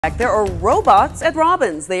There are robots at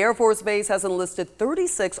Robins. The Air Force Base has enlisted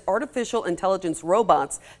 36 artificial intelligence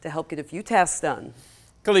robots to help get a few tasks done.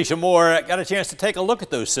 Kalisha Moore got a chance to take a look at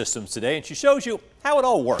those systems today, and she shows you how it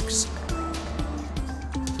all works.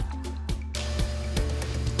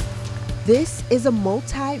 This is a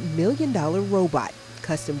multi-million-dollar robot,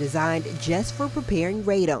 custom designed just for preparing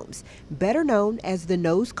radomes, better known as the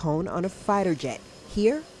nose cone on a fighter jet,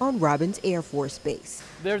 here on Robins Air Force Base.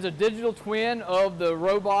 There's a digital twin of the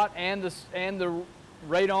robot and the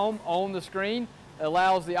radome on the screen. It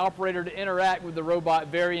allows the operator to interact with the robot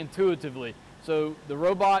very intuitively. So the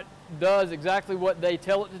robot does exactly what they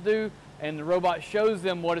tell it to do, and the robot shows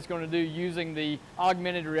them what it's going to do using the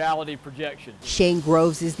augmented reality projection. Shane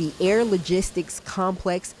Groves is the Air Logistics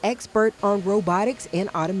Complex expert on robotics and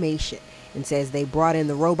automation, and says they brought in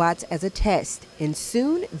the robots as a test, and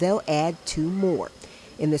soon they'll add 2 more.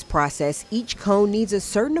 In this process, each cone needs a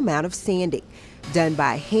certain amount of sanding. Done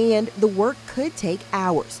by hand, the work could take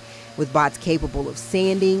hours. With bots capable of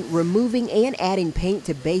sanding, removing, and adding paint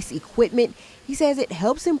to base equipment, he says it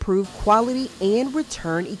helps improve quality and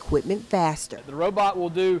return equipment faster. The robot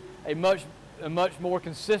will do a much more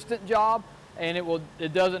consistent job, and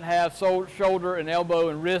it doesn't have shoulder and elbow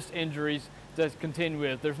and wrist injuries to contend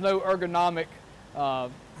with. There's no ergonomic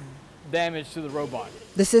damage to the robot.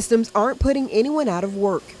 The systems aren't putting anyone out of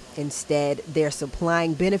work. Instead, they're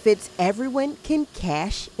supplying benefits everyone can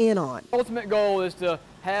cash in on. The ultimate goal is to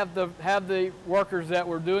have the workers that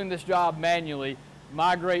were doing this job manually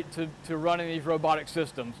migrate to running these robotic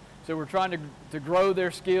systems. So we're trying to grow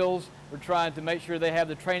their skills. We're trying to make sure they have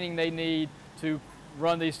the training they need to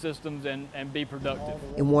run these systems and be productive.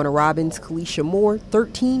 In Warner Robins, Kalisha Moore,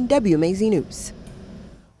 13 WMAZ News.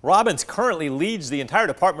 Robins currently leads the entire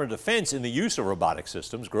Department of Defense in the use of robotic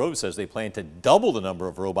systems. Grove says they plan to double the number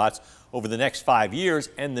of robots over the next 5 years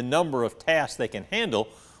and the number of tasks they can handle,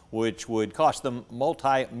 which would cost them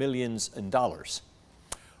multi-millions in dollars.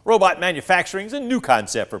 Robot manufacturing is a new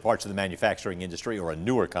concept for parts of the manufacturing industry, or a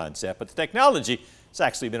newer concept, but the technology has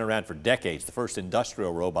actually been around for decades. The first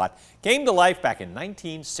industrial robot came to life back in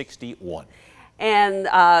 1961. And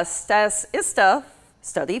Statista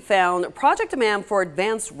study found project demand for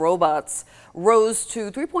advanced robots rose to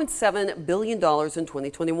 $3.7 billion in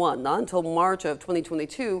 2021. Not until March of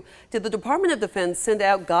 2022 did the Department of Defense send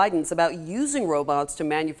out guidance about using robots to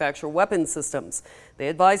manufacture weapon systems. They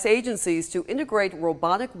advised agencies to integrate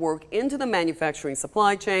robotic work into the manufacturing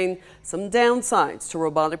supply chain. Some downsides to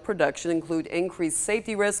robotic production include increased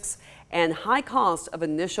safety risks and high cost of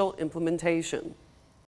initial implementation.